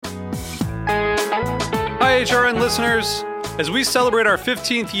HRN listeners. As we celebrate our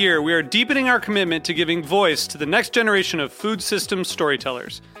 15th year, we are deepening our commitment to giving voice to the next generation of food systems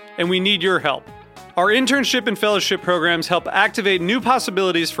storytellers, and we need your help. Our internship and fellowship programs help activate new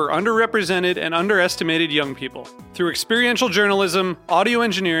possibilities for underrepresented and underestimated young people through experiential journalism, audio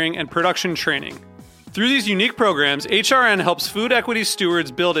engineering, and production training. Through these unique programs, HRN helps food equity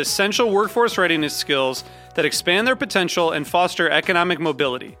stewards build essential workforce readiness skills that expand their potential and foster economic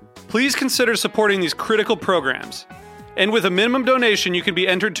mobility. Please consider supporting these critical programs. And with a minimum donation, you can be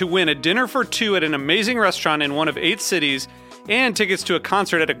entered to win a dinner for two at an amazing restaurant in one of 8 cities and tickets to a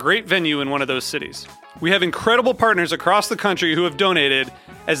concert at a great venue in one of those cities. We have incredible partners across the country who have donated,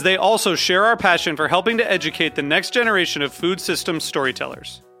 as they also share our passion for helping to educate the next generation of food systems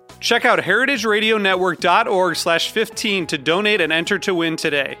storytellers. Check out heritageradionetwork.org/15 to donate and enter to win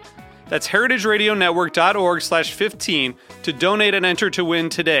today. That's heritageradionetwork.org/15 to donate and enter to win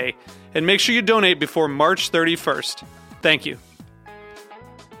today. And make sure you donate before March 31st. Thank you.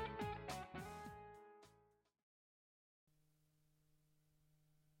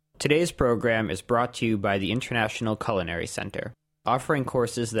 Today's program is brought to you by the International Culinary Center, offering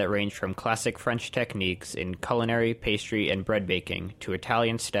courses that range from classic French techniques in culinary, pastry, and bread baking to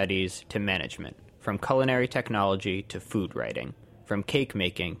Italian studies to management, from culinary technology to food writing, from cake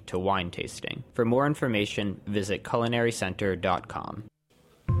making to wine tasting. For more information, visit culinarycenter.com.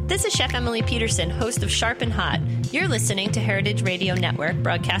 This is Chef Emily Peterson, host of Sharp and Hot. You're listening to Heritage Radio Network,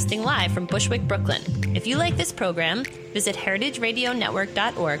 broadcasting live from Bushwick, Brooklyn. If you like this program, visit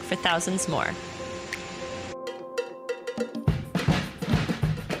heritageradionetwork.org for thousands more.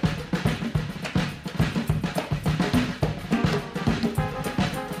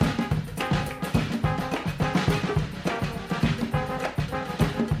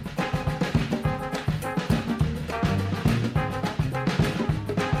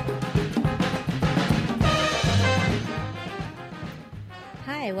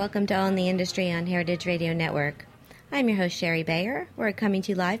 Welcome to All in the Industry on Heritage Radio Network. I'm your host, Sherry Bayer. We're coming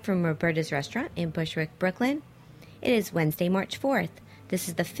to you live from Roberta's Restaurant in Bushwick, Brooklyn. It is Wednesday, March 4th. This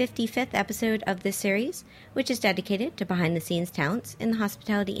is the 55th episode of this series, which is dedicated to behind-the-scenes talents in the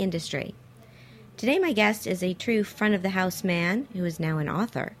hospitality industry. Today, my guest is a true front-of-the-house man who is now an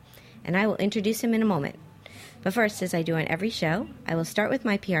author, and I will introduce him in a moment. But first, as I do on every show, I will start with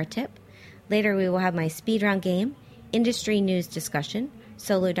my PR tip. Later, we will have my speed round game, industry news discussion,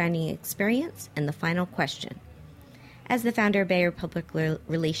 solo dining experience, and the final question. As the founder of Bayer Public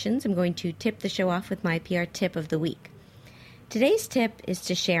Relations, I'm going to tip the show off with my PR tip of the week. Today's tip is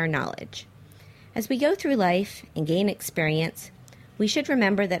to share knowledge. As we go through life and gain experience, we should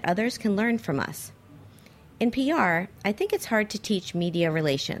remember that others can learn from us. In PR, I think it's hard to teach media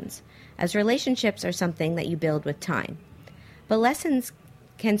relations, as relationships are something that you build with time. But lessons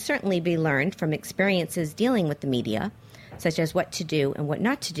can certainly be learned from experiences dealing with the media, such as what to do and what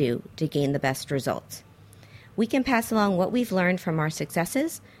not to do to gain the best results. We can pass along what we've learned from our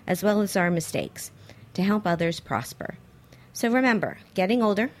successes as well as our mistakes to help others prosper. So remember, getting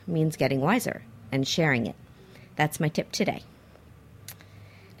older means getting wiser and sharing it. That's my tip today.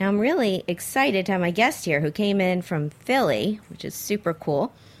 Now I'm really excited to have my guest here who came in from Philly, which is super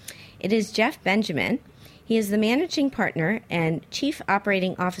cool. It is Jeff Benjamin. He is the managing partner and chief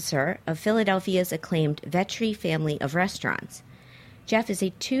operating officer of Philadelphia's acclaimed Vetri family of restaurants. Jeff is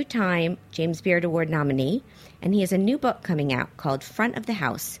a 2-time James Beard Award nominee, and he has a new book coming out called Front of the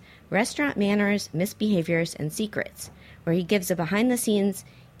House, Restaurant Manners, Misbehaviors, and Secrets, where he gives a behind-the-scenes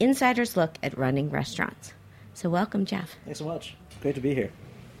insider's look at running restaurants. So welcome, Jeff. Thanks so much. Great to be here.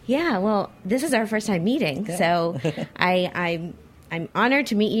 Yeah, well, this is our first time meeting, so I'm honored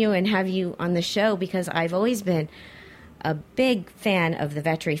to meet you and have you on the show because I've always been a big fan of the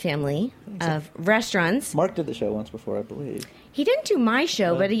Vetri family of restaurants. Mark did the show once before, I believe. He didn't do my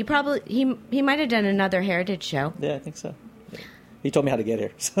show, but he might have done another Heritage show. Yeah, I think so. Yeah. He told me how to get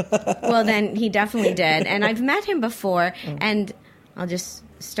here. Well, then he definitely did. And I've met him before, and I'll just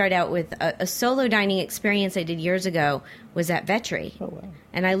start out with a solo dining experience I did years ago was at Vetri. Oh, wow.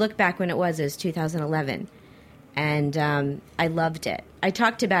 And I look back when it was 2011. And I loved it. I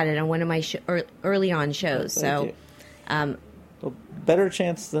talked about it on one of my early on shows. Well, better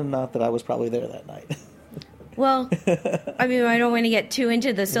chance than not that I was probably there that night. Well, I mean, I don't want to get too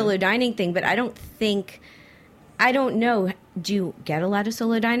into the solo dining thing, but I don't know. Do you get a lot of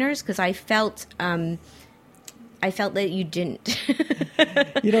solo diners? Because I felt that you didn't.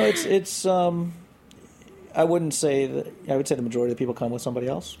 It's. I wouldn't say that. I would say the majority of the people come with somebody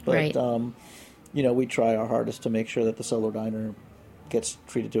else, but right. We try our hardest to make sure that the solo diner gets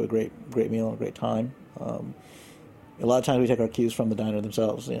treated to a great meal and a great time. A lot of times we take our cues from the diner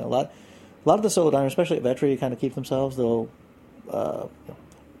themselves. A lot a lot of the solo diners, especially at Vetri, kind of keep themselves. They'll,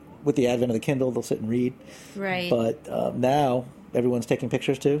 with the advent of the Kindle, they'll sit and read. Right. But now everyone's taking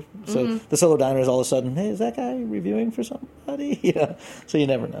pictures too. So the solo diner is all of a sudden, hey, is that guy reviewing for somebody? So you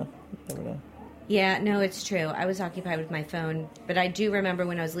never know. Yeah, no, it's true. I was occupied with my phone, but I do remember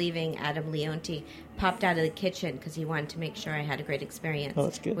when I was leaving, Adam Leonti popped out of the kitchen because he wanted to make sure I had a great experience. Oh,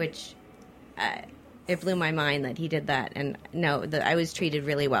 that's good. Which, it blew my mind that he did that. And no, I was treated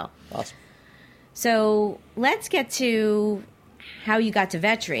really well. Awesome. So let's get to how you got to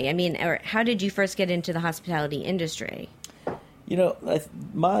Vetri. I mean, or how did you first get into the hospitality industry?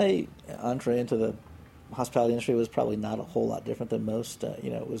 My entree into the hospitality industry was probably not a whole lot different than most.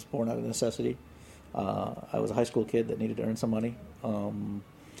 It was born out of necessity. I was a high school kid that needed to earn some money.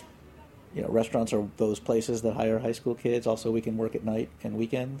 Restaurants are those places that hire high school kids. Also, we can work at night and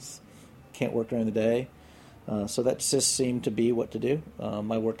weekends. Can't work during the day. So that just seemed to be what to do.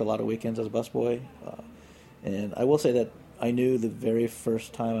 I worked a lot of weekends as a busboy. And I will say that I knew the very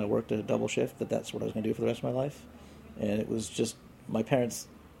first time I worked a double shift that that's what I was going to do for the rest of my life. And it was just, my parents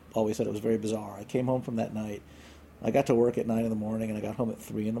always said it was very bizarre. I came home from that night. I got to work at 9 in the morning, and I got home at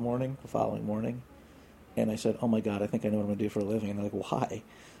 3 in the morning the following morning. And I said, oh, my God, I think I know what I'm going to do for a living. And they're like, why?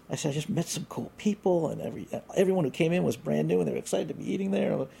 I said, I just met some cool people, and everyone who came in was brand new, and they were excited to be eating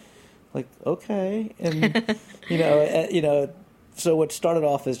there. I'm like, okay. And, so what started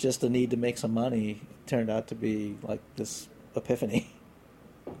off as just a need to make some money turned out to be like this epiphany.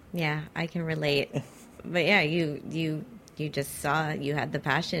 Yeah, I can relate. But yeah, you just saw you had the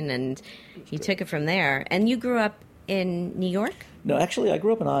passion and you took it from there. And you grew up in New York? No, actually, I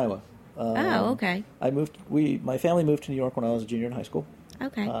grew up in Iowa. Okay. My family moved to New York when I was a junior in high school.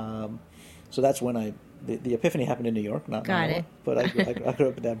 Okay. So that's when the epiphany happened in New York, not in Iowa. But I grew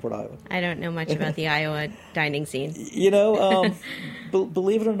up in Davenport, Iowa. I don't know much about the Iowa dining scene.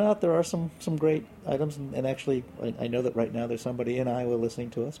 Believe it or not, there are some great items. And actually, I know that right now there's somebody in Iowa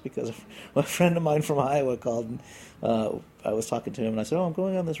listening to us because a friend of mine from Iowa called. And, I was talking to him, and I said, I'm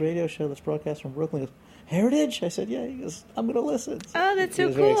going on this radio show that's broadcast from Brooklyn. He goes, Heritage? I said, yeah. He goes, I'm going to listen. Oh, that's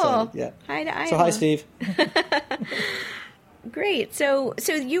so cool. Yeah. Hi to Iowa. So hi, Steve. Great. So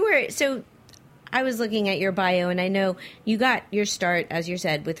I was looking at your bio, and I know you got your start, as you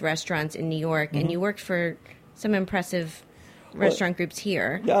said, with restaurants in New York, and you worked for some impressive restaurant groups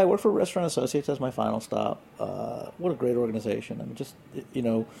here. Yeah, I worked for Restaurant Associates as my final stop. What a great organization. I mean,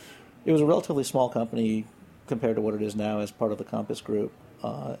 it was a relatively small company compared to what it is now as part of the Compass Group.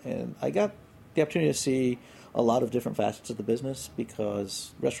 And I got the opportunity to see a lot of different facets of the business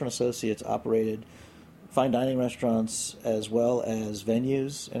because Restaurant Associates operated fine dining restaurants as well as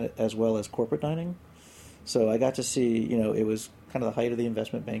venues and as well as corporate dining. So I got to see, it was kind of the height of the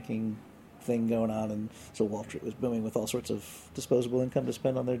investment banking thing going on, and so Wall Street was booming with all sorts of disposable income to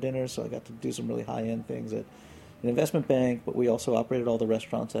spend on their dinners, so I got to do some really high-end things at an investment bank, but we also operated all the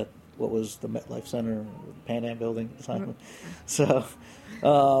restaurants at what was the MetLife Center, Pan Am building at the time. So,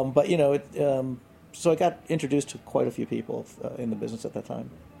 so I got introduced to quite a few people in the business at that time.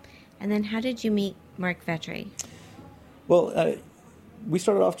 And then how did you meet Mark Vetri? Well, we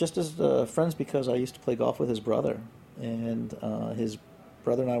started off just as friends because I used to play golf with his brother. And his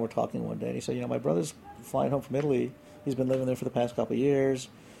brother and I were talking one day, and he said, my brother's flying home from Italy. He's been living there for the past couple of years.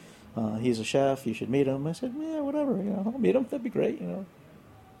 He's a chef. You should meet him. I said, yeah, whatever. I'll meet him. That'd be great.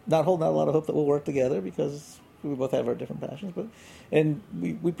 Not holding out a lot of hope that we'll work together because we both have our different passions. And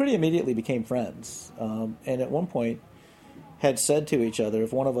we pretty immediately became friends. And at one point had said to each other,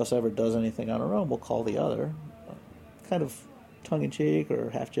 if one of us ever does anything on our own, we'll call the other. Kind of tongue-in-cheek or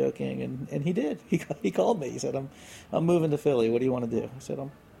half-joking. And he did. He called me. He said, I'm moving to Philly. What do you want to do? I said,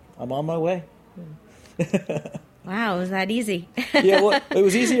 I'm on my way. Wow, was that easy? Yeah, well, it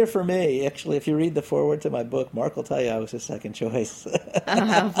was easier for me. Actually, if you read the foreword to my book, Mark will tell you I was his second choice. Oh,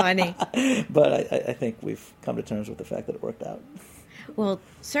 how funny. But I think we've come to terms with the fact that it worked out. Well,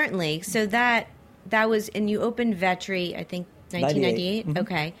 certainly. So that was, and you opened Vetri, I think, 1998? Mm-hmm.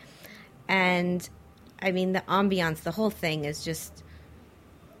 Okay. And, I mean, the ambiance, the whole thing is just,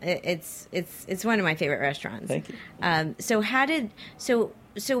 it's one of my favorite restaurants. Thank you.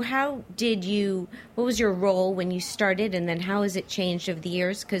 So how did you, what was your role when you started, and then how has it changed over the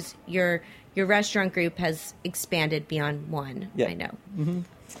years? Because your restaurant group has expanded beyond one, yeah. I know. Mm-hmm.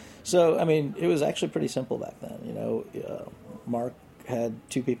 So, I mean, it was actually pretty simple back then. Mark had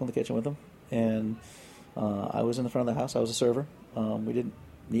 2 people in the kitchen with him, and I was in the front of the house. I was a server. We didn't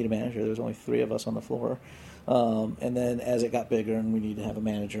need a manager. There was only 3 of us on the floor. And then as it got bigger and we needed to have a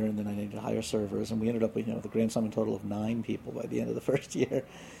manager, and then I needed to hire servers, and we ended up with, the grand sum and total of 9 people by the end of the first year.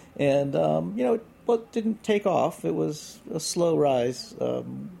 And, it But didn't take off. It was a slow rise.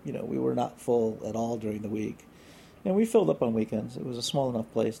 We were not full at all during the week. And we filled up on weekends. It was a small enough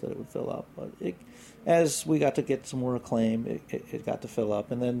place that it would fill up. But as we got to get some more acclaim, it got to fill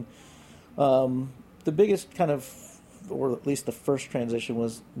up. And then the biggest kind of, or at least the first transition,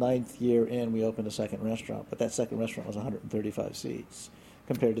 was 9th year in, we opened a second restaurant. But that second restaurant was 135 seats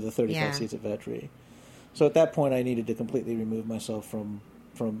compared to the 35 seats at Vetri. So at that point, I needed to completely remove myself from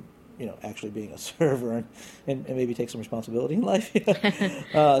actually being a server and maybe take some responsibility in life.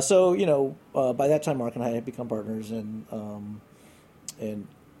 So by that time, Mark and I had become partners and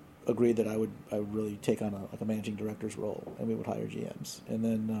agreed that I would really take on a managing director's role, and we would hire GMs. And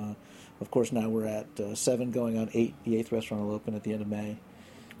then, of course, now we're at 7 going on 8. The 8th restaurant will open at the end of May.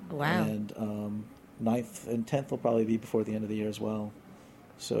 Wow. And 9th and 10th will probably be before the end of the year as well.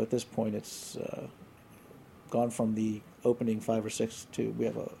 So at this point, it's gone from the opening 5 or 6 to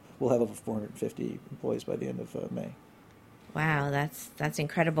we'll have over 450 employees by the end of May. Wow, that's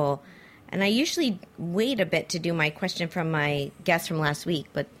incredible. And I usually wait a bit to do my question from my guest from last week,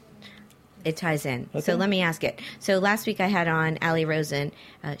 but it ties in. Okay. So let me ask it. So last week I had on Allie Rosen.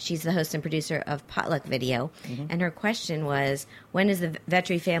 She's the host and producer of Potluck Video. Mm-hmm. And her question was, when is the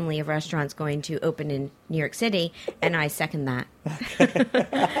Vetri family of restaurants going to open in New York City? And I second that.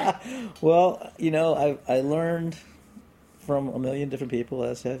 Well, I learned from a million different people,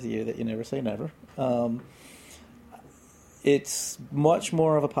 as have you, that you never say never. It's much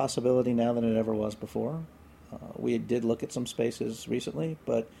more of a possibility now than it ever was before. We did look at some spaces recently,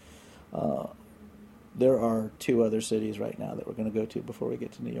 but there are 2 other cities right now that we're going to go to before we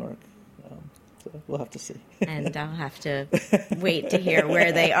get to New York. So we'll have to see. And I'll have to wait to hear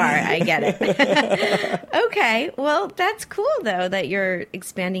where they are. I get it. Okay. Well, that's cool, though, that you're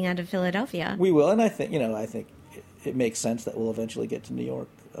expanding out of Philadelphia. We will, and I think it makes sense that we'll eventually get to New York.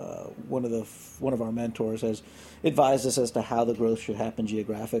 One of our mentors has advised us as to how the growth should happen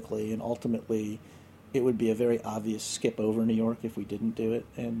geographically, and ultimately it would be a very obvious skip over New York if we didn't do it,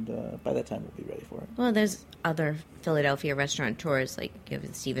 and by that time we'll be ready for it. Well, there's other Philadelphia restauranteurs, like you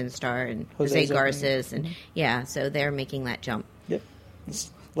have Steven Starr and Jose Garces, and so they're making that jump. Yep.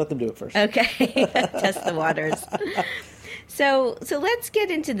 Let's let them do it first. Okay. Test the waters. So let's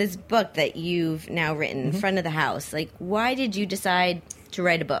get into this book that you've now written, Front of the House. Like, why did you decide to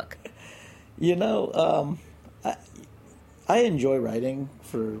write a book? I enjoy writing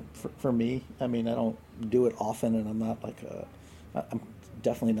for me. I mean, I don't do it often, and I'm not I'm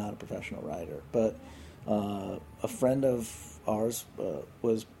definitely not a professional writer. But a friend of ours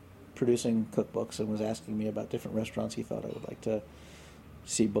was producing cookbooks and was asking me about different restaurants he thought I would like to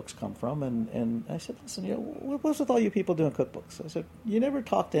see books come from, and I said, listen, what's with all you people doing cookbooks? I said, you never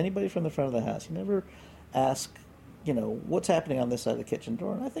talk to anybody from the front of the house. You never ask, what's happening on this side of the kitchen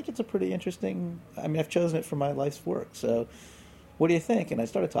door. And I think it's a pretty interesting, I've chosen it for my life's work. So what do you think? And I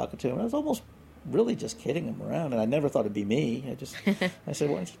started talking to him. I was almost really just kidding him around, and I never thought it'd be me. I said,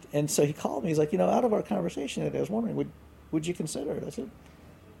 why don't you? And so he called me. He's like, out of our conversation today, I was wondering, would you consider it? I said,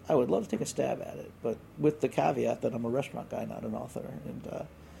 I would love to take a stab at it, but with the caveat that I'm a restaurant guy, not an author. And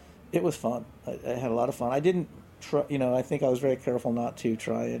it was fun. I had a lot of fun. I didn't try, I think I was very careful not to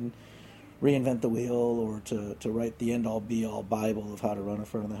try and reinvent the wheel or to write the end-all, be-all Bible of how to run a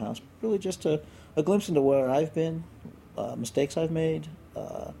front of the house. Really just a glimpse into where I've been, mistakes I've made.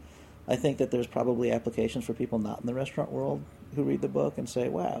 I think that there's probably applications for people not in the restaurant world who read the book and say,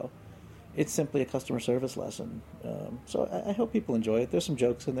 wow, it's simply a customer service lesson. So I hope people enjoy it. There's some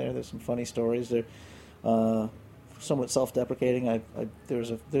jokes in there. There's some funny stories. They're somewhat self-deprecating.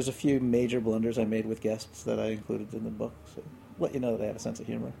 There's a few major blunders I made with guests that I included in the book. So let you know that I have a sense of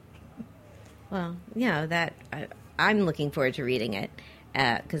humor. Well, that I'm looking forward to reading it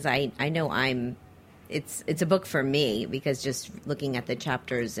because I know it's a book for me because just looking at the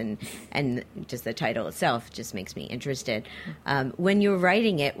chapters and just the title itself just makes me interested. When you were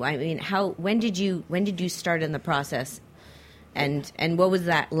writing it, when did you start in the process, and what was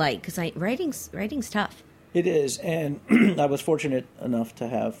that like? Because writing's tough. It is, and I was fortunate enough to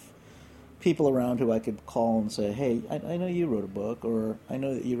have people around who I could call and say, hey, I know you wrote a book, or I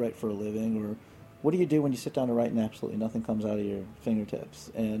know that you write for a living, or what do you do when you sit down to write and absolutely nothing comes out of your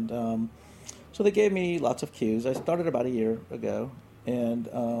fingertips? And so they gave me lots of cues. I started about a year ago, and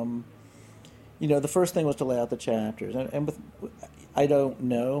the first thing was to lay out the chapters. And I don't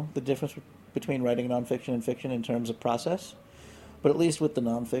know the difference between writing nonfiction and fiction in terms of process, but at least with the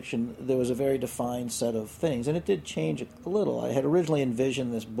nonfiction, there was a very defined set of things, and it did change a little. I had originally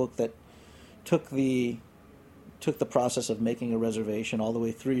envisioned this book that took the process of making a reservation all the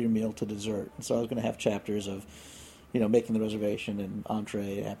way through your meal to dessert. And so I was going to have chapters of making the reservation and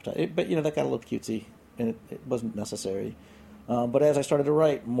entree, appetite. But that got a little cutesy, and it wasn't necessary. But as I started to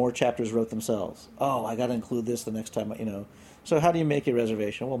write, more chapters wrote themselves. Oh, I got to include this the next time, So how do you make a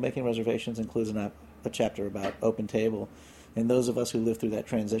reservation? Well, making reservations includes a chapter about Open Table, and those of us who lived through that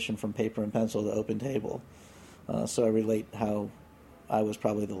transition from paper and pencil to Open Table. So I relate how I was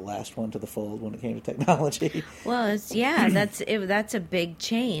probably the last one to the fold when it came to technology. Well, that's a big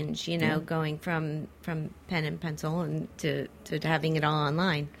change, going from pen and pencil and to having it all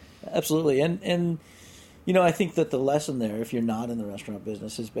online. Absolutely, and I think that the lesson there, if you're not in the restaurant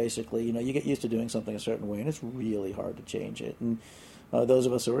business, is basically, you get used to doing something a certain way, and it's really hard to change it. And those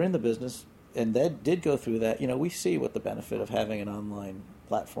of us who are in the business and that did go through that, we see what the benefit of having an online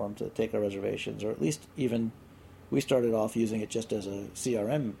platform to take our reservations, or at least even we started off using it just as a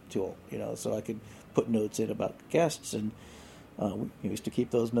CRM tool, so I could put notes in about guests, and we used to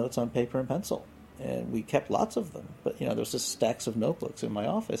keep those notes on paper and pencil, and we kept lots of them. But there was just stacks of notebooks in my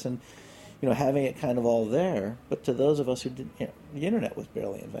office, and having it kind of all there. But to those of us who did, the internet was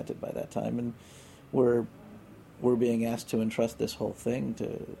barely invented by that time, and we're being asked to entrust this whole thing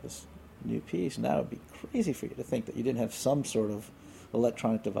to this new piece. Now it'd be crazy for you to think that you didn't have some sort of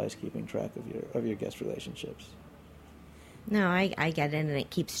electronic device keeping track of your guest relationships. No, I get it, and it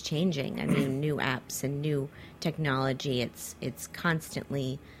keeps changing. I mean, new apps and new technology, it's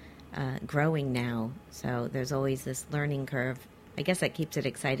constantly growing now. So there's always this learning curve. I guess that keeps it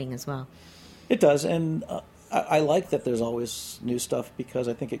exciting as well. It does, and I like that there's always new stuff, because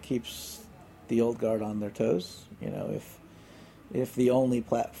I think it keeps the old guard on their toes. If the only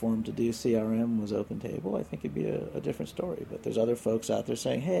platform to do CRM was Open Table, I think it'd be a different story. But there's other folks out there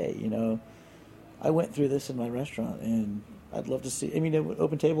saying, hey, I went through this in my restaurant, and I'd love to see. I mean,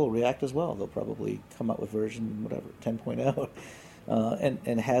 Open Table will react as well. They'll probably come up with version 10.0,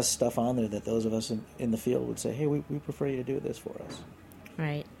 and has stuff on there that those of us in the field would say, hey, we prefer you to do this for us.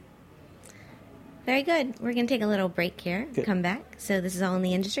 Right. Very good. We're going to take a little break here. Good. Come back. So this is All in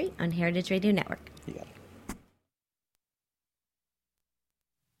the Industry on Heritage Radio Network. You got it.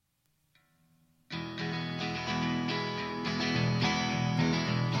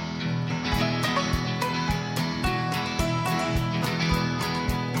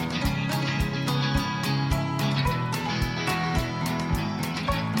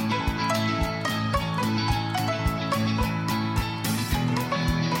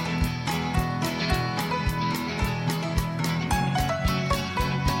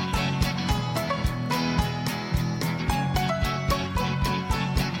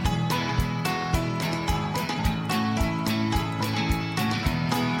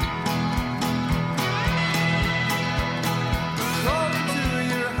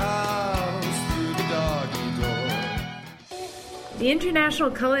 The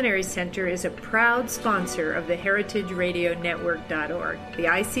International Culinary Center is a proud sponsor of the HeritageRadioNetwork.org. The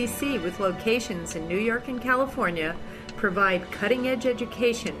ICC, with locations in New York and California, provide cutting-edge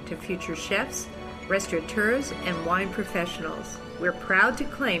education to future chefs, restaurateurs, and wine professionals. We're proud to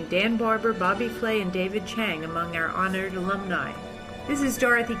claim Dan Barber, Bobby Flay, and David Chang among our honored alumni. This is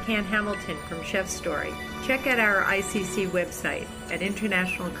Dorothy Cann Hamilton from Chef Story. Check out our ICC website at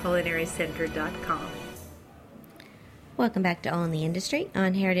internationalculinarycenter.com. Welcome back to All in the Industry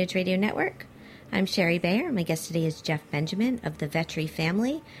on Heritage Radio Network. I'm Sherry Bayer. My guest today is Jeff Benjamin of the Vetri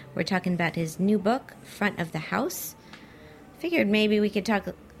family. We're talking about his new book, Front of the House. Figured maybe we could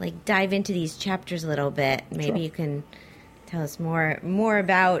dive into these chapters a little bit. Maybe Sure. You can tell us more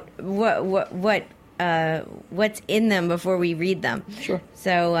about what's in them before we read them. Sure.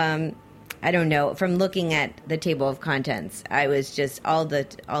 So I don't know. From looking at the table of contents, I was just all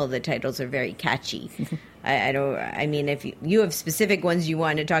the titles are very catchy. I mean, if you have specific ones you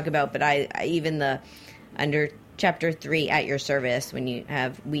want to talk about, but I even under Chapter 3, At Your Service, when you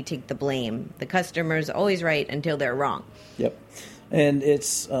have We Take the Blame, the customer's always right until they're wrong. Yep. And it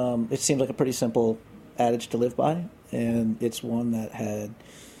seemed like a pretty simple adage to live by, and it's one that had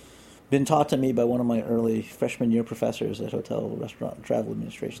been taught to me by one of my early freshman year professors at Hotel, Restaurant, and Travel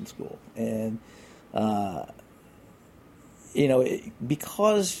Administration School. And,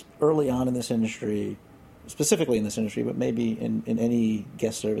 because early on in this industry, specifically in this industry, but maybe in any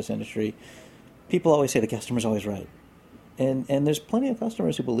guest service industry, people always say the customer's always right. And there's plenty of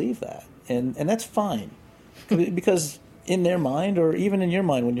customers who believe that. And that's fine. Because in their mind, or even in your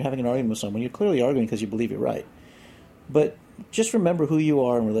mind when you're having an argument with someone, you're clearly arguing because you believe you're right. But just remember who you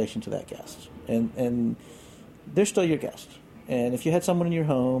are in relation to that guest. And they're still your guest. And if you had someone in your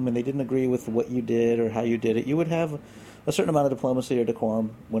home and they didn't agree with what you did or how you did it, you would have a certain amount of diplomacy or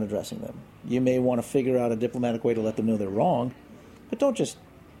decorum when addressing them. You may want to figure out a diplomatic way to let them know they're wrong, but don't just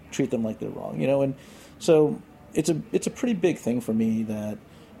treat them like they're wrong, And so it's a pretty big thing for me that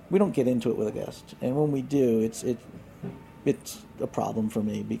we don't get into it with a guest, and when we do, it's a problem for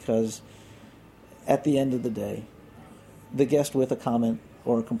me, because at the end of the day, the guest with a comment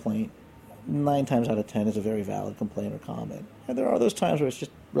or a complaint, 9 times out of 10 is a very valid complaint or comment. And there are those times where it's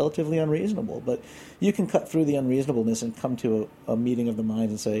just relatively unreasonable, but you can cut through the unreasonableness and come to a meeting of the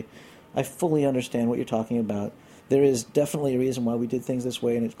minds and say, I fully understand what you're talking about. There is definitely a reason why we did things this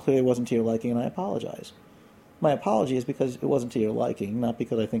way, and it clearly wasn't to your liking, and I apologize. My apology is because it wasn't to your liking, not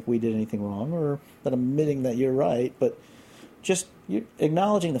because I think we did anything wrong or that I'm admitting that you're right, but just you're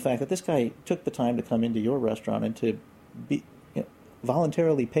acknowledging the fact that this guy took the time to come into your restaurant and to be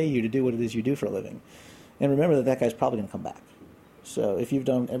voluntarily pay you to do what it is you do for a living. And remember that guy's probably going to come back. So if you've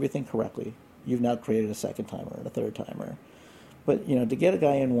done everything correctly, you've now created a second timer and a third timer. But to get a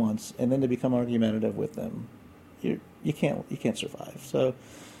guy in once and then to become argumentative with them, you can't survive. So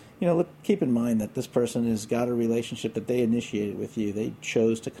look, keep in mind that this person has got a relationship that they initiated with you. They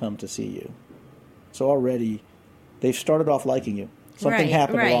chose to come to see you. So already they've started off liking you. Something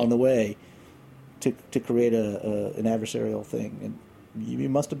happened along the way to create an adversarial thing, and you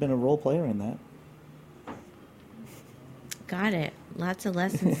must have been a role player in that. Got it. Lots of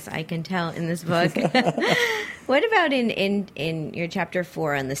lessons I can tell in this book. What about in your chapter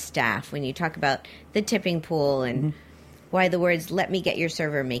 4 on the staff, when you talk about the tipping pool and why the words "let me get your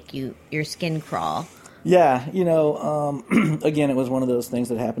server" make your skin crawl? Yeah, again, it was one of those things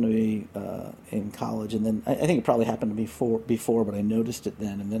that happened to me in college, and then I think it probably happened to me before, but I noticed it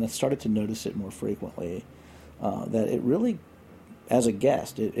then, and then I started to notice it more frequently, that it really, as a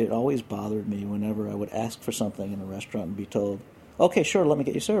guest, it always bothered me whenever I would ask for something in a restaurant and be told, okay, sure, let me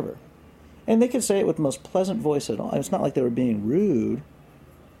get your server. And they could say it with the most pleasant voice at all. It's not like they were being rude,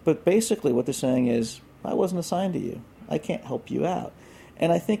 but basically what they're saying is, I wasn't assigned to you. I can't help you out.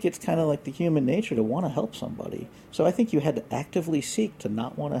 And I think it's kind of like the human nature to want to help somebody. So I think you had to actively seek to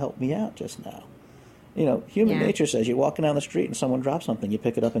not want to help me out just now. Human nature says you're walking down the street and someone drops something, you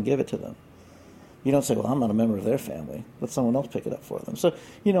pick it up and give it to them. You don't say, well, I'm not a member of their family. Let someone else pick it up for them. So,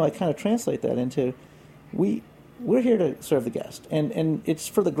 I kind of translate that into we're here to serve the guest. And it's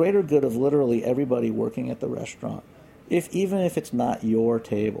for the greater good of literally everybody working at the restaurant, even if it's not your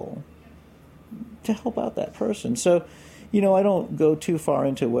table, to help out that person. So, I don't go too far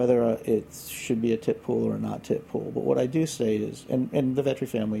into whether it should be a tip pool or not tip pool. But what I do say is, and the Vetri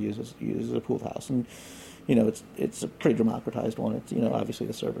family uses a pooled house, and it's a pretty democratized one. It's obviously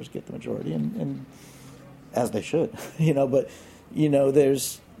the servers get the majority, and as they should. But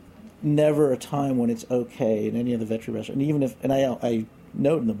there's never a time when it's okay in any of the Vetri restaurants. And even if, and I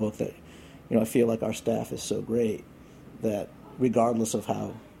note in the book that I feel like our staff is so great that regardless of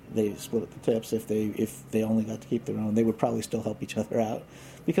how they split up the tips, if they only got to keep their own, they would probably still help each other out,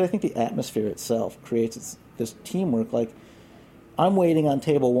 because I think the atmosphere itself creates this teamwork. Like, I'm waiting on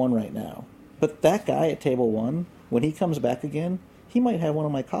table 1 right now, but that guy at table 1, when he comes back again, he might have one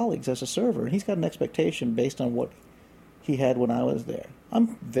of my colleagues as a server, and he's got an expectation based on what he had when I was there.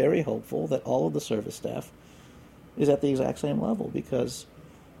 I'm very hopeful that all of the service staff is at the exact same level, because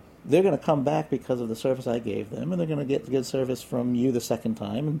they're going to come back because of the service I gave them, and they're going to get good service from you the second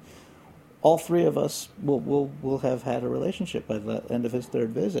time, and all 3 of us will have had a relationship by the end of his 3rd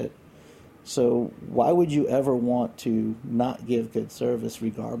visit. So why would you ever want to not give good service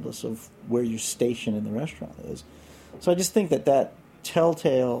regardless of where your station in the restaurant is? So I just think that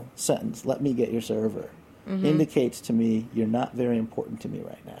telltale sentence, "let me get your server," indicates to me you're not very important to me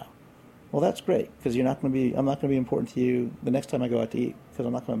right now. Well, that's great, because I'm not going to be important to you the next time I go out to eat, because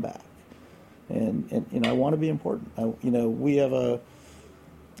I'm not coming back. And I want to be important. We have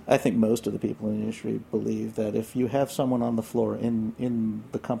I think most of the people in the industry believe that if you have someone on the floor in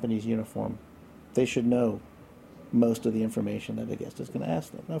the company's uniform, they should know most of the information that a guest is going to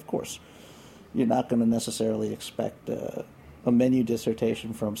ask them. Now, of course, you're not going to necessarily expect a menu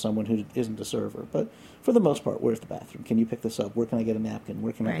dissertation from someone who isn't a server, but for the most part, where's the bathroom? Can you pick this up? Where can I get a napkin?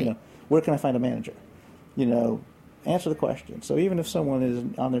 Where can where can I find a manager? Answer the question. So even if someone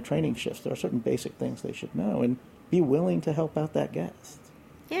is on their training shifts, there are certain basic things they should know, and be willing to help out that guest.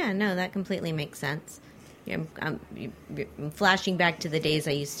 Yeah, no, that completely makes sense. I'm flashing back to the days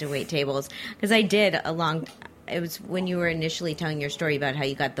I used to wait tables, because I did it was when you were initially telling your story about how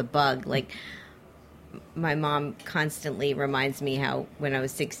you got the bug. Like, my mom constantly reminds me how when I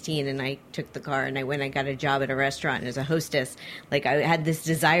was 16 and I took the car and I got a job at a restaurant and as a hostess, like, I had this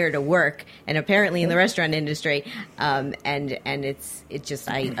desire to work, and apparently in the restaurant industry, and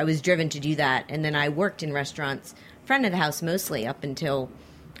I was driven to do that. And then I worked in restaurants, front of the house mostly, up until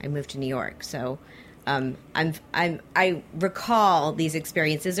I moved to New York. So I recall these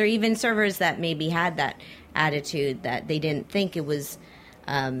experiences, or even servers that maybe had that attitude that they didn't think it was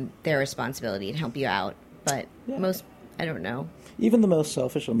their responsibility to help you out. But most, I don't know. Even the most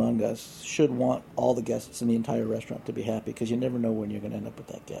selfish among us should want all the guests in the entire restaurant to be happy, because you never know when you're going to end up with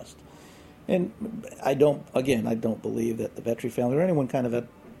that guest. And I don't believe that the Vetri family or anyone kind of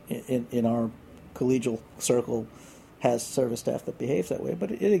in our collegial circle has service staff that behaves that way, but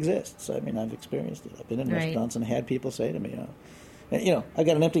it exists. I mean, I've experienced it. I've been in restaurants and had people say to me, I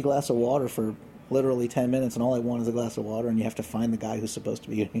got an empty glass of water for literally 10 minutes, and all I want is a glass of water, and you have to find the guy who's supposed to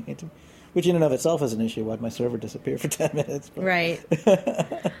be getting it to me. Which in and of itself is an issue. Why'd my server disappear for 10 minutes? But. Right.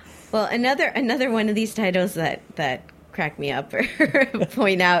 Well, another one of these titles that cracked me up or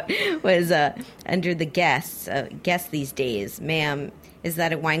point out was under the guests. Guests these days, ma'am, is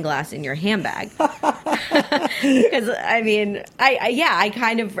that a wine glass in your handbag? Because I mean,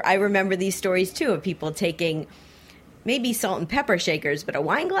 I remember these stories too of people taking maybe salt and pepper shakers, but a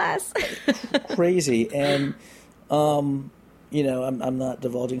wine glass. Crazy. And I'm not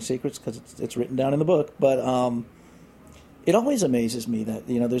divulging secrets because it's written down in the book, but it always amazes me that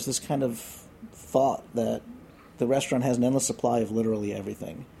there's this kind of thought that the restaurant has an endless supply of literally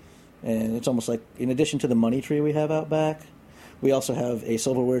everything, and it's almost like in addition to the money tree we have out back, we also have a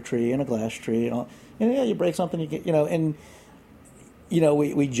silverware tree and a glass tree, and you break something, you get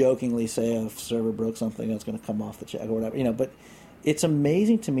we jokingly say if a server broke something, it's going to come off the check or whatever, but it's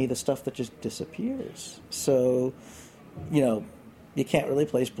amazing to me the stuff that just disappears. So. You can't really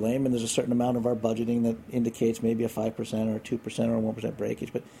place blame, and there's a certain amount of our budgeting that indicates maybe a 5% or a 2% or 1%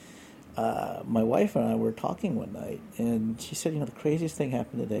 breakage. But my wife and I were talking one night, and she said, the craziest thing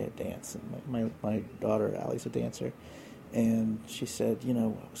happened today at dance. And my daughter, Allie's a dancer, and she said, I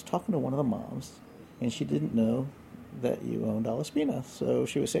was talking to one of the moms, and she didn't know that you owned Alla Spina. So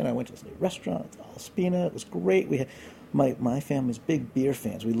she was saying, I went to this new restaurant, Alla Spina. It was great. We had my family's big beer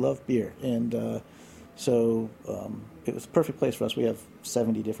fans. We love beer, and so it was a perfect place for us. We have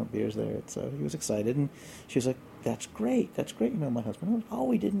 70 different beers there. So he was excited, and she was like, that's great. My husband,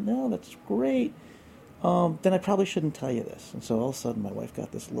 we didn't know. That's great. Then I probably shouldn't tell you this. And so all of a sudden my wife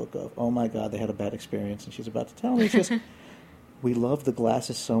got this look of, oh my God, they had a bad experience. And she's about to tell me, she goes, we love the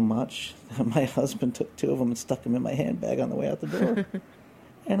glasses so much that my husband took 2 of them and stuck them in my handbag on the way out the door.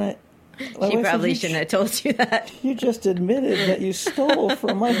 And she probably shouldn't have told you that. You just admitted that you stole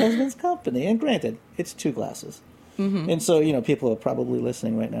from my husband's company. And granted, it's 2 glasses. Mm-hmm. And so, people are probably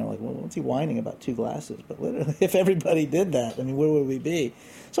listening right now like, well, what's he whining about 2 glasses? But literally, if everybody did that, where would we be?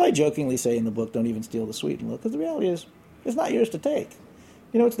 So I jokingly say in the book, don't even steal the sweet and look, because the reality is, it's not yours to take.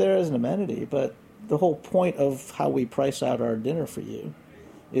 It's there as an amenity, but the whole point of how we price out our dinner for you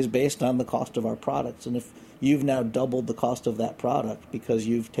is based on the cost of our products. And if you've now doubled the cost of that product because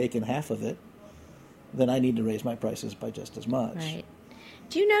you've taken half of it, then I need to raise my prices by just as much. Right.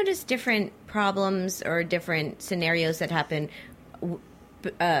 Do you notice different problems or different scenarios that happen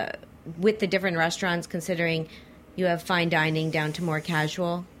with the different restaurants, considering you have fine dining down to more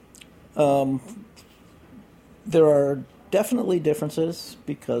casual? There are definitely differences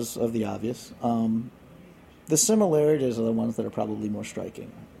because of the obvious. The similarities are the ones that are probably more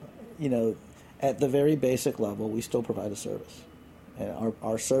striking. At the very basic level, we still provide a service. And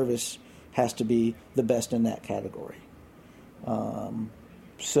our service has to be the best in that category.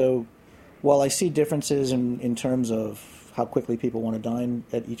 So while I see differences in terms of how quickly people want to dine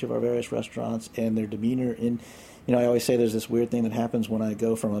at each of our various restaurants and their demeanor I always say there's this weird thing that happens when I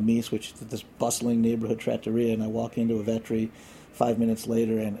go from a Mies, which is this bustling neighborhood trattoria, and I walk into a Vetri 5 minutes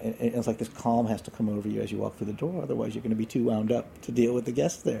later, and it's like this calm has to come over you as you walk through the door. Otherwise, you're going to be too wound up to deal with the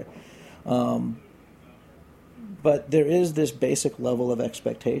guests there. But there is this basic level of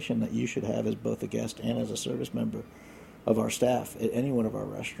expectation that you should have as both a guest and as a service member of our staff at any one of our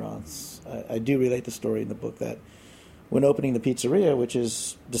restaurants. I do relate the story in the book that when opening the pizzeria, which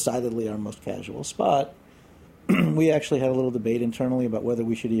is decidedly our most casual spot, we actually had a little debate internally about whether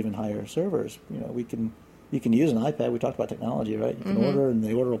we should even hire servers. You can use an iPad. We talked about technology, right? You can order, and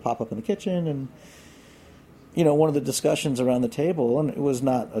the order will pop up in the kitchen. And one of the discussions around the table, and it was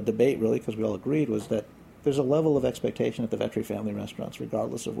not a debate really because we all agreed, was that there's a level of expectation at the Vetri family restaurants,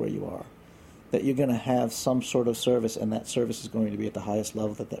 regardless of where you are, that you're going to have some sort of service, and that service is going to be at the highest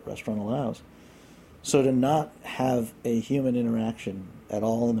level that restaurant allows. So to not have a human interaction at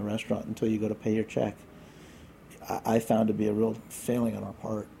all in the restaurant until you go to pay your check, I found to be a real failing on our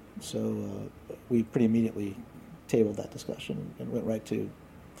part. So we pretty immediately tabled that discussion and went right to,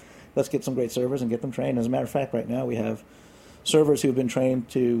 let's get some great servers and get them trained. As a matter of fact, right now we have servers who've been trained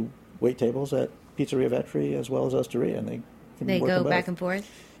to wait tables at Pizzeria Vetri as well as Osteria, and they can they work go both. Back and forth?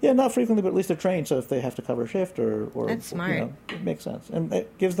 Yeah, not frequently, but at least they're trained. So if they have to cover a shift or That's smart. It makes sense, and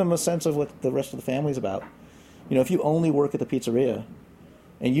it gives them a sense of what the rest of the family's about. If you only work at the pizzeria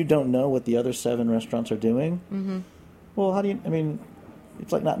and you don't know what the other 7 restaurants are doing, well, how do you? I mean,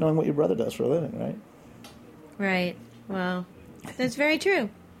 it's like not knowing what your brother does for a living, right? Right. Well, that's very true.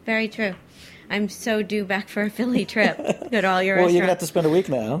 Very true. I'm so due back for a Philly trip. Go to all your Well, restaurants. you're going to have to spend a week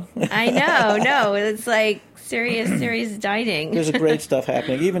now. I know. No, it's like serious dining. There's a great stuff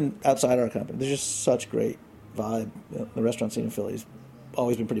happening, even outside our company. There's just such great vibe. The restaurant scene in Philly has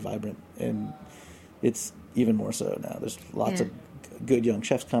always been pretty vibrant, and it's even more so now. There's lots of good young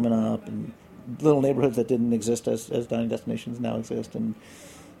chefs coming up, and little neighborhoods that didn't exist as dining destinations now exist. And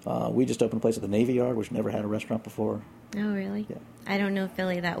we just opened a place at the Navy Yard, which never had a restaurant before. Oh, really? Yeah. I don't know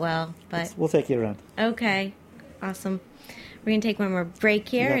Philly that well, but We'll take you around. okay. Awesome. We're going to take one more break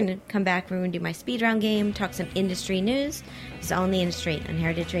here and come back. We're going to do my speed round game, talk some industry news. It's all in the industry on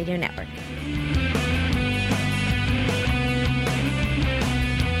Heritage Radio Network.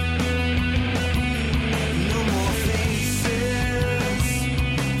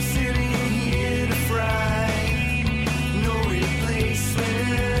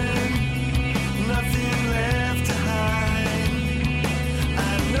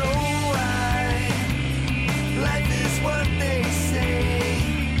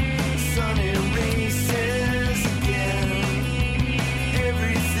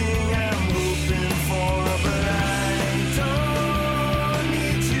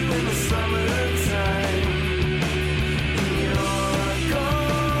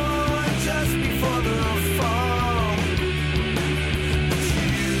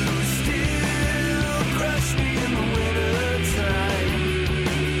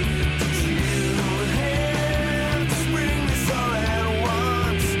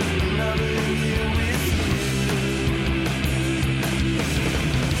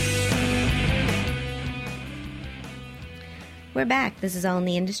 We're back. This is All in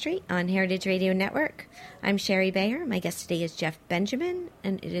the Industry on Heritage Radio Network. I'm Sherry Bayer. My guest today is Jeff Benjamin,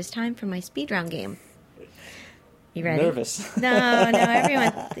 and it is time for my speed round game. You ready? Nervous. No,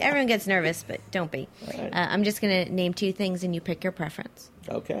 everyone gets nervous, but don't be. Right. I'm just going to name 2 things, and you pick your preference.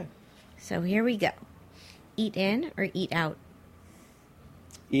 Okay. So here we go. Eat in or eat out?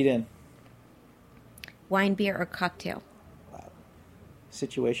 Eat in. Wine, beer, or cocktail?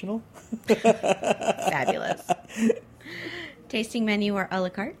 Situational. Fabulous. Tasting menu or a la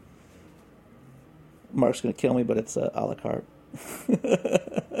carte? Mark's going to kill me, but it's a la carte.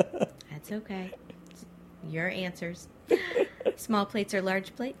 That's okay. Your answers. Small plates or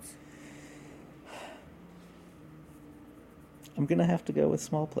large plates? I'm going to have to go with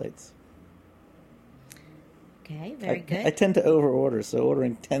small plates. Okay, very good. I tend to over-order, so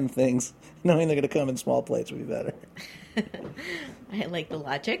ordering 10 things, knowing they're going to come in small plates would be better. I like the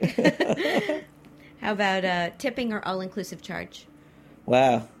logic. How about tipping or all-inclusive charge?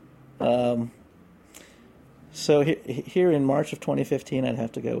 Wow. So here in March of 2015, I'd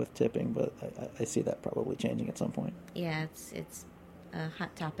have to go with tipping, but I see that probably changing at some point. Yeah, it's a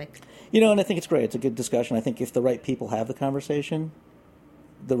hot topic. And I think it's great. It's a good discussion. I think if the right people have the conversation,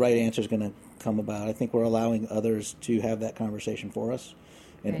 the right answer is going to come about. I think we're allowing others to have that conversation for us,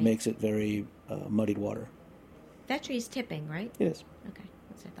 and Right. it makes it very muddied water. Vetri is tipping, right? It is. Okay,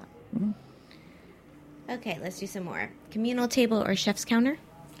 that's what I thought. Mm-hmm. Okay, let's do some more. Communal table or chef's counter?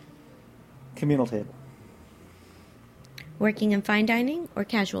 Communal table. Working in fine dining or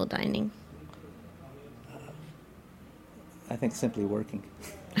casual dining? I think simply working.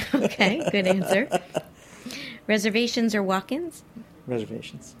 Okay, good answer. Reservations or walk-ins?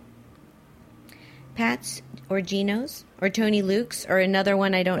 Reservations. Pat's or Gino's or Tony Luke's or another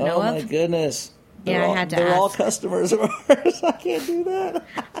one I don't know Oh, my of? goodness. Yeah, I had to They're all ask. customers of ours. I can't do that.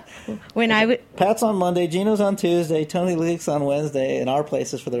 When I would... Pat's on Monday, Gino's on Tuesday, Tony Luke's on Wednesday, and our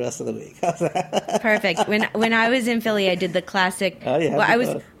place is for the rest of the week. How's that? Perfect. When I was in Philly, I did the classic. Oh, yeah,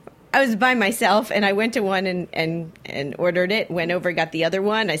 I was by myself, and I went to one and ordered it. Went over, got the other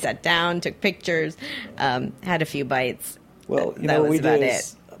one. I sat down, took pictures, had a few bites. Well, That what was we do about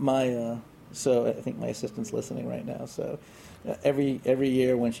is so I think my assistant's listening right now. So every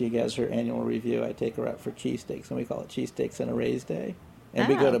year when she gets her annual review, I take her out for cheesesteaks, and we call it cheesesteaks and a raise day. And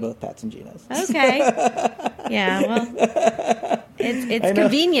we go Oh. to both Pat's and Gino's. Okay. Yeah. Well, it's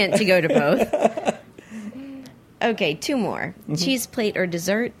convenient to go to both. Okay, 2 more. Mm-hmm. Cheese plate or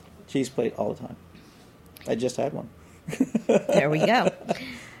dessert? Cheese plate all the time. I just had one. There we go.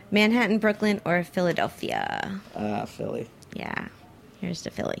 Manhattan, Brooklyn, or Philadelphia? Philly. Yeah. Here's to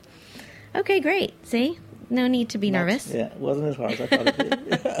Philly. Okay, great. See? No need to be nervous. Yeah, it wasn't as hard as I thought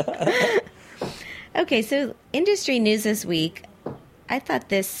it'd be. Okay, so industry news this week. I thought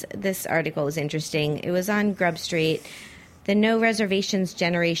this article was interesting. It was on Grub Street. The no reservations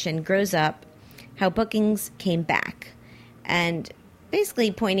generation grows up, how bookings came back, and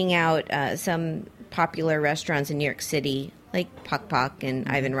basically pointing out some popular restaurants in New York City, like Pak Pak and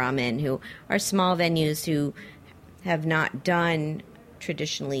Ivan Ramen, who are small venues who have not done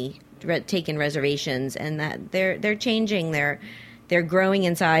traditionally taken reservations, and that they're changing. They're growing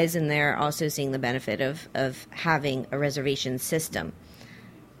in size, and they're also seeing the benefit of having a reservation system.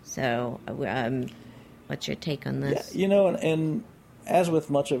 So, what's your take on this? Yeah, and as with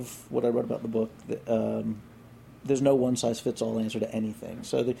much of what I wrote about in the book, there's no one-size-fits-all answer to anything.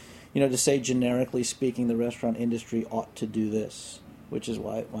 So, to say generically speaking, the restaurant industry ought to do this, which is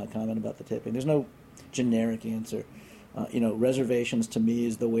why my comment about the tipping. There's no generic answer. Reservations to me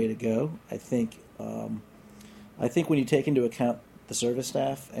is the way to go. I think when you take into account the service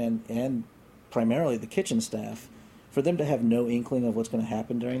staff and primarily the kitchen staff, for them to have no inkling of what's going to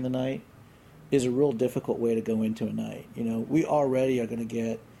happen during the night is a real difficult way to go into a night. We already are going to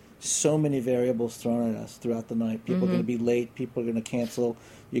get so many variables thrown at us throughout the night. People are going to be late. People are going to cancel.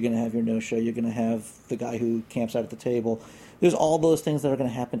 You're going to have your no-show. You're going to have the guy who camps out at the table. There's all those things that are going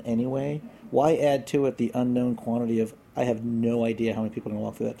to happen anyway. Why add to it the unknown quantity of, I have no idea how many people are going to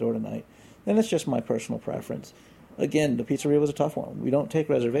walk through that door tonight? And it's just my personal preference. Again, the pizzeria was a tough one. We don't take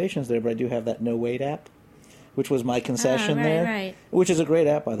reservations there, but I do have that No Wait app, which was my concession there. Right. Which is a great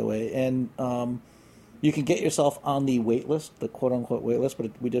app, by the way. And you can get yourself on the wait list, the quote-unquote wait list,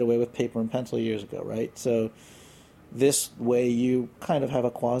 but we did away with paper and pencil years ago, right? So this way you kind of have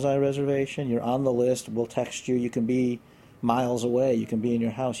a quasi-reservation. You're on the list. We'll text you. You can be miles away. You can be in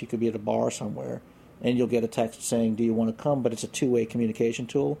your house. You could be at a bar somewhere. And you'll get a text saying, do you want to come? But it's a two-way communication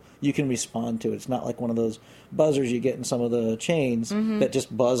tool. You can respond to it. It's not like one of those buzzers you get in some of the chains that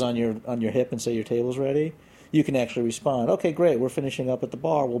just buzz on your hip and say your table's ready. You can actually respond, okay, great, we're finishing up at the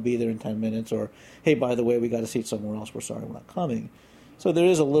bar, we'll be there in 10 minutes, or, hey, by the way, we got a seat somewhere else, we're sorry, we're not coming. So there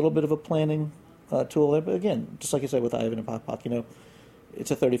is a little bit of a planning tool there, but again, just like you said with Ivan and Pak Pak,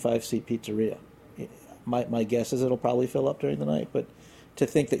 it's a 35-seat pizzeria. My guess is it'll probably fill up during the night, but to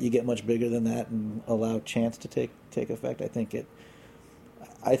think that you get much bigger than that and allow chance to take effect, I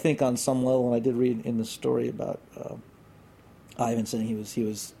think on some level, and I did read in the story about Ivan saying he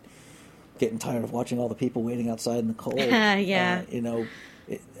was getting tired of watching all the people waiting outside in the cold. Yeah.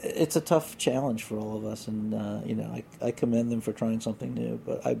 It's a tough challenge for all of us, and I commend them for trying something new.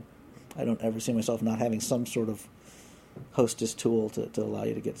 But I don't ever see myself not having some sort of hostess tool to allow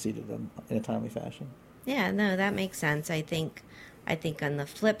you to get seated in a timely fashion. Yeah, no, that makes sense. I think on the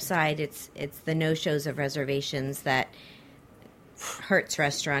flip side, it's the no-shows of reservations that hurts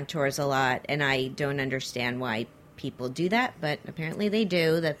restaurateurs a lot, and I don't understand why people do that, but apparently they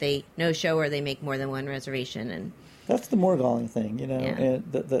do, that they no-show or they make more than one reservation. And that's the more galling thing, Yeah.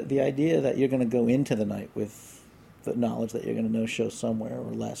 And the idea that you're going to go into the night with the knowledge that you're going to no-show somewhere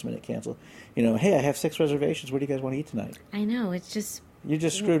or last-minute cancel. Hey, I have 6 reservations. What do you guys want to eat tonight? I know, it's just... You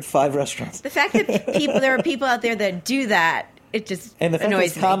just screwed 5 restaurants. The fact that there are people out there that do that, it just and the fact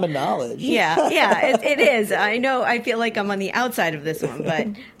annoys it's common knowledge. Yeah, it is. I know. I feel like I'm on the outside of this one, but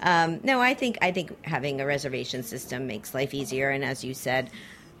no, I think having a reservation system makes life easier. And as you said,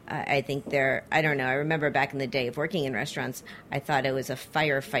 I think I don't know. I remember back in the day of working in restaurants, I thought it was a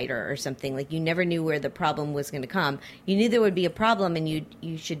firefighter or something. Like you never knew where the problem was going to come. You knew there would be a problem, and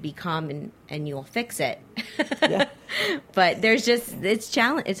you should be calm and you'll fix it. Yeah. But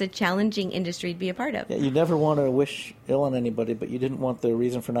it's a challenging industry to be a part of. Yeah, you never want to wish ill on anybody, but you didn't want the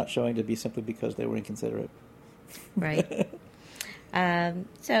reason for not showing to be simply because they were inconsiderate. Right.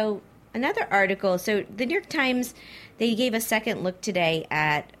 So another article. So the New York Times, they gave a second look today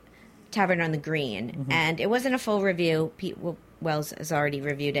at Tavern on the Green, and it wasn't a full review. Pete Wells has already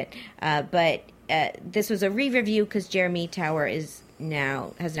reviewed it, but this was a re-review because Jeremy Tower has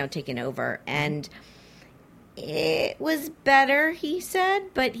now taken over, and it was better, he said,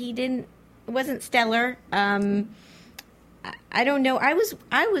 but it wasn't stellar. I don't know. I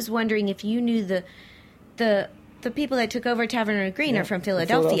was wondering if you knew the people that took over Tavern on the Green are from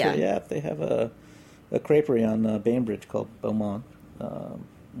Philadelphia. Yeah, they have a creperie on Bainbridge called Beaumont,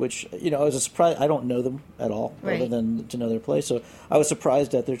 which, I was a surprise. I don't know them at all, right, other than to know their place. So I was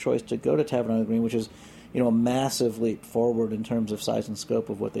surprised at their choice to go to Tavern on the Green, which is, a massive leap forward in terms of size and scope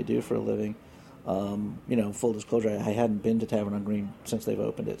of what they do for a living. Full disclosure, I hadn't been to Tavern on Green since they've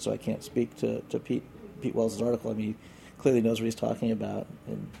opened it, so I can't speak to Pete Wells' article. I mean, he clearly knows what he's talking about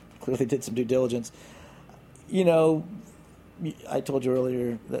and clearly did some due diligence. I told you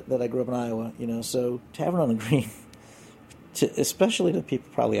earlier that I grew up in Iowa, so Tavern on the Green, especially to people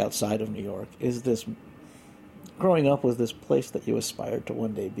probably outside of New York, is this growing up was this place that you aspired to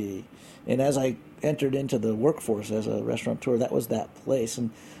one day be. And as I entered into the workforce as a restaurateur, that was that place.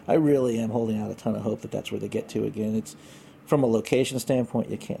 And I really am holding out a ton of hope that that's where they get to again. It's from a location standpoint,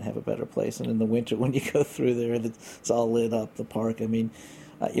 you can't have a better place. And in the winter, when you go through there, it's all lit up, the park. I mean,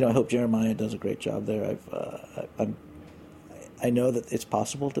 I hope Jeremiah does a great job there. I know that it's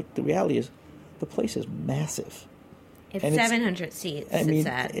possible. The reality is the place is massive. It's 700 seats. I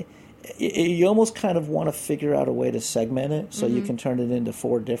mean, you almost kind of want to figure out a way to segment it so you can turn it into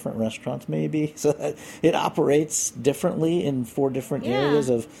 4 different restaurants maybe, so that it operates differently in 4 different areas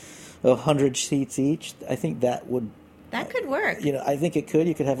of 100 seats each. I think that could work. I think it could.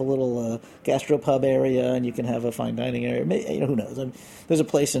 You could have a little gastropub area, and you can have a fine dining area. Who knows? There's a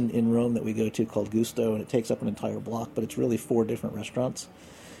place in Rome that we go to called Gusto, and it takes up an entire block, but it's really 4 different restaurants.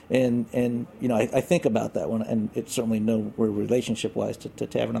 And I think about that one, and it's certainly nowhere relationship-wise to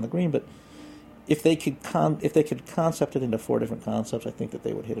Tavern on the Green, but if they could concept it into 4 different concepts, I think that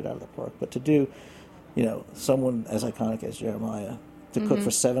they would hit it out of the park. But to do, someone as iconic as Jeremiah, to cook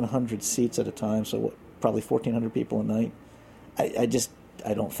for 700 seats at a time, so probably 1,400 people a night,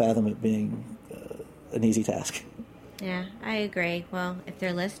 I don't fathom it being an easy task. Yeah, I agree. Well, if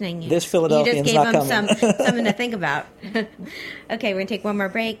they're listening, you just gave them something to think about. Okay, we're going to take one more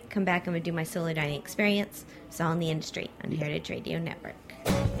break, come back, and we'll do my solo dining experience. It's all in the industry on Heritage Radio Network.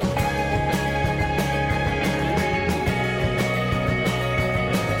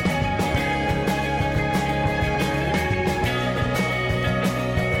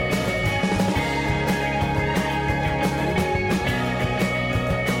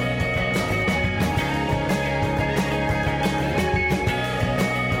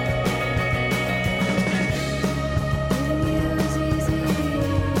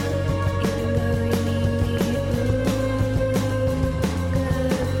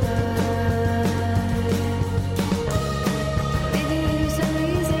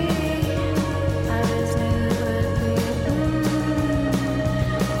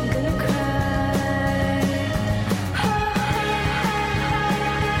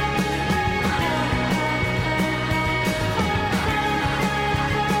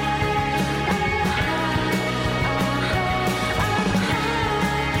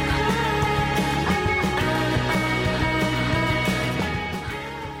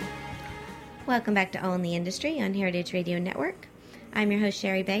 Welcome back to All in the Industry on Heritage Radio Network. I'm your host,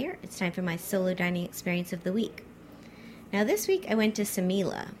 Sherry Bayer. It's time for my solo dining experience of the week. Now, this week I went to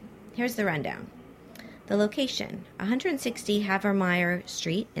Samila. Here's the rundown. The location, 160 Havermeyer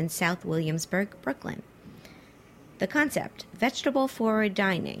Street in South Williamsburg, Brooklyn. The concept, vegetable-forward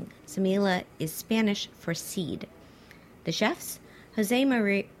dining. Samila is Spanish for seed. The chefs,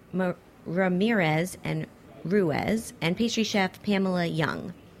 Jose Ramirez and Ruiz, and pastry chef Pamela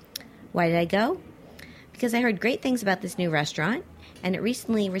Young. Why did I go? Because I heard great things about this new restaurant, and it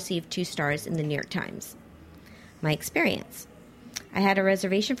recently received 2 stars in the New York Times. My experience. I had a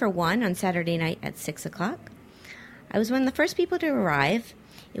reservation for 1 on Saturday night at 6 o'clock. I was one of the first people to arrive.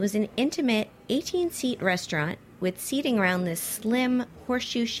 It was an intimate 18-seat restaurant with seating around this slim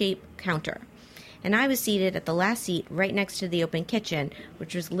horseshoe-shaped counter. And I was seated at the last seat right next to the open kitchen,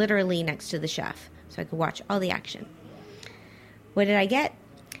 which was literally next to the chef, so I could watch all the action. What did I get?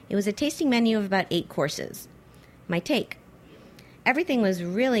 It was a tasting menu of about 8 courses. My take. Everything was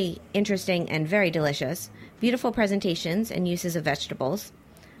really interesting and very delicious. Beautiful presentations and uses of vegetables.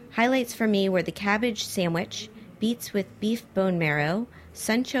 Highlights for me were the cabbage sandwich, beets with beef bone marrow,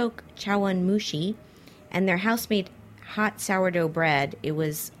 sunchoke chawan mushi, and their house-made hot sourdough bread. It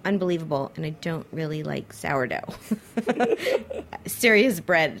was unbelievable, and I don't really like sourdough. Serious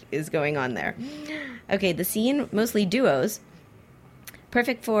bread is going on there. Okay, the scene, mostly duos.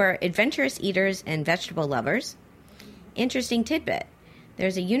 Perfect for adventurous eaters and vegetable lovers. Interesting tidbit.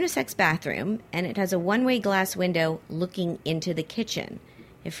 There's a unisex bathroom, and it has a one-way glass window looking into the kitchen.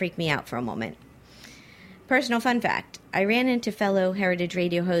 It freaked me out for a moment. Personal fun fact. I ran into fellow Heritage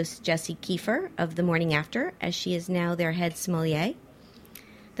Radio host Jessie Kiefer of The Morning After, as she is now their head sommelier.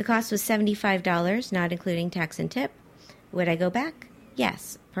 The cost was $75, not including tax and tip. Would I go back?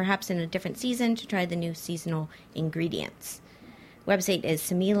 Yes, perhaps in a different season to try the new seasonal ingredients. Website is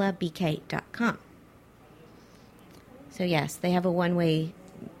samilabk.com. So yes, they have a one-way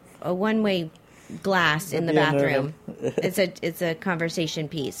glass in the bathroom. It's a conversation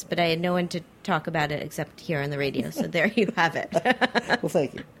piece, but I had no one to talk about it except here on the radio. So there you have it. Well,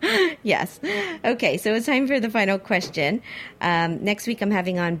 thank you. Yes. Okay, so it's time for the final question. Next week I'm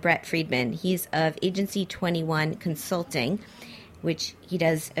having on Brett Friedman. He's of Agency 21 Consulting, which he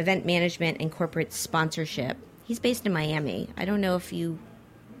does event management and corporate sponsorship. He's based in Miami. I don't know if do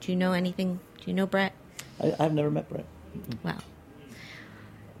you know anything? Do you know Brett? I've never met Brett. Wow.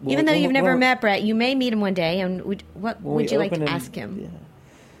 Even though you've never met Brett, you may meet him one day, and what would you like to ask him? Yeah.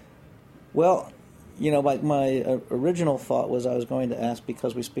 Well, my original thought was I was going to ask,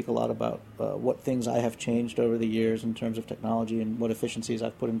 because we speak a lot about what things I have changed over the years in terms of technology and what efficiencies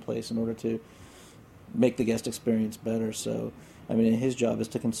I've put in place in order to make the guest experience better. So, I mean, his job is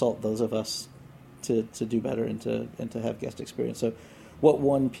to consult those of us to do better and to have guest experience. So, what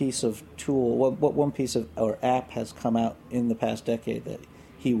one piece of tool, what one piece of our app has come out in the past decade that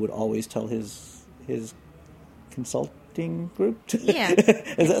he would always tell his consulting group to, is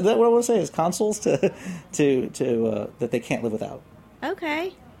that what I want to say? His consuls to that they can't live without.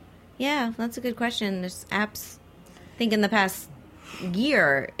 Okay, yeah, that's a good question. There's apps. I think in the past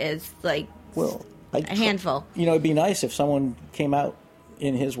year is like a handful. It'd be nice if someone came out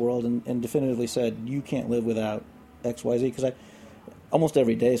in his world and definitively said you can't live without X, Y, Z. Because almost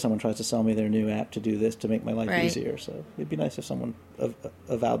every day someone tries to sell me their new app to do this to make my life easier. So it'd be nice if someone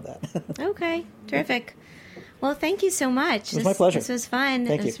avowed that. Okay, terrific. Well, thank you so much. It was my pleasure. This was fun.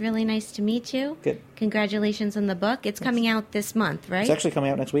 It was really nice to meet you. Good. Congratulations on the book. It's coming out this month, right? It's actually coming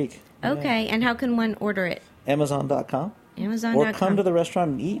out next week. Okay, and how can one order it? Amazon.com. Amazon.com. Or come to the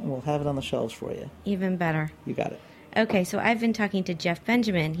restaurant and eat, and we'll have it on the shelves for you. Even better. You got it. Okay, so I've been talking to Jeff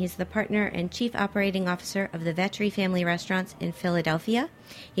Benjamin. He's the partner and chief operating officer of the Vetri Family Restaurants in Philadelphia.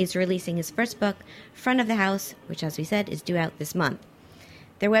 He's releasing his first book, Front of the House, which, as we said, is due out this month.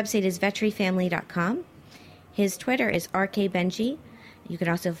 Their website is vetrifamily.com. His Twitter is RKBenji. You can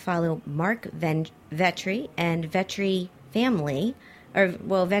also follow Mark Vetri and Vetri Family.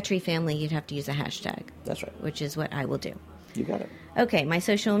 Vetri Family, you'd have to use a hashtag. That's right. Which is what I will do. You got it. Okay, my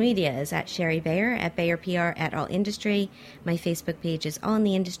social media is at Sherry Bayer, at BayerPR, at All Industry. My Facebook page is All in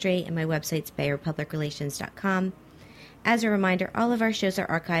the Industry, and my website's BayerPublicRelations.com. As a reminder, all of our shows are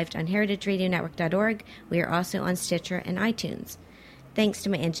archived on heritageradionetwork.org. We are also on Stitcher and iTunes. Thanks to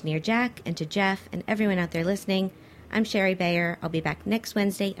my engineer, Jack, and to Jeff, and everyone out there listening. I'm Sherry Bayer. I'll be back next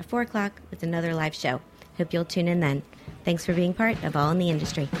Wednesday at 4 o'clock with another live show. Hope you'll tune in then. Thanks for being part of All in the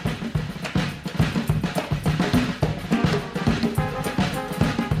Industry.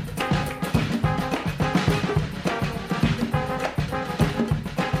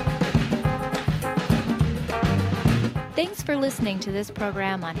 Thanks for listening to this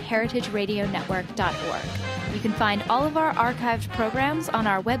program on heritageradionetwork.org. You can find all of our archived programs on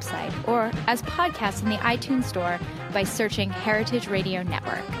our website or as podcasts in the iTunes Store by searching Heritage Radio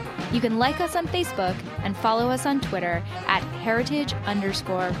Network. You can like us on Facebook and follow us on Twitter at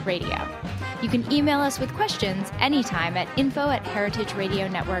heritage_radio. You can email us with questions anytime at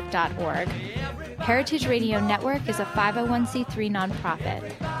info@heritageradionetwork.org. Heritage Radio Network is a 501c3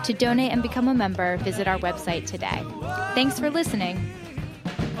 nonprofit. To donate and become a member, visit our website today. Thanks for listening.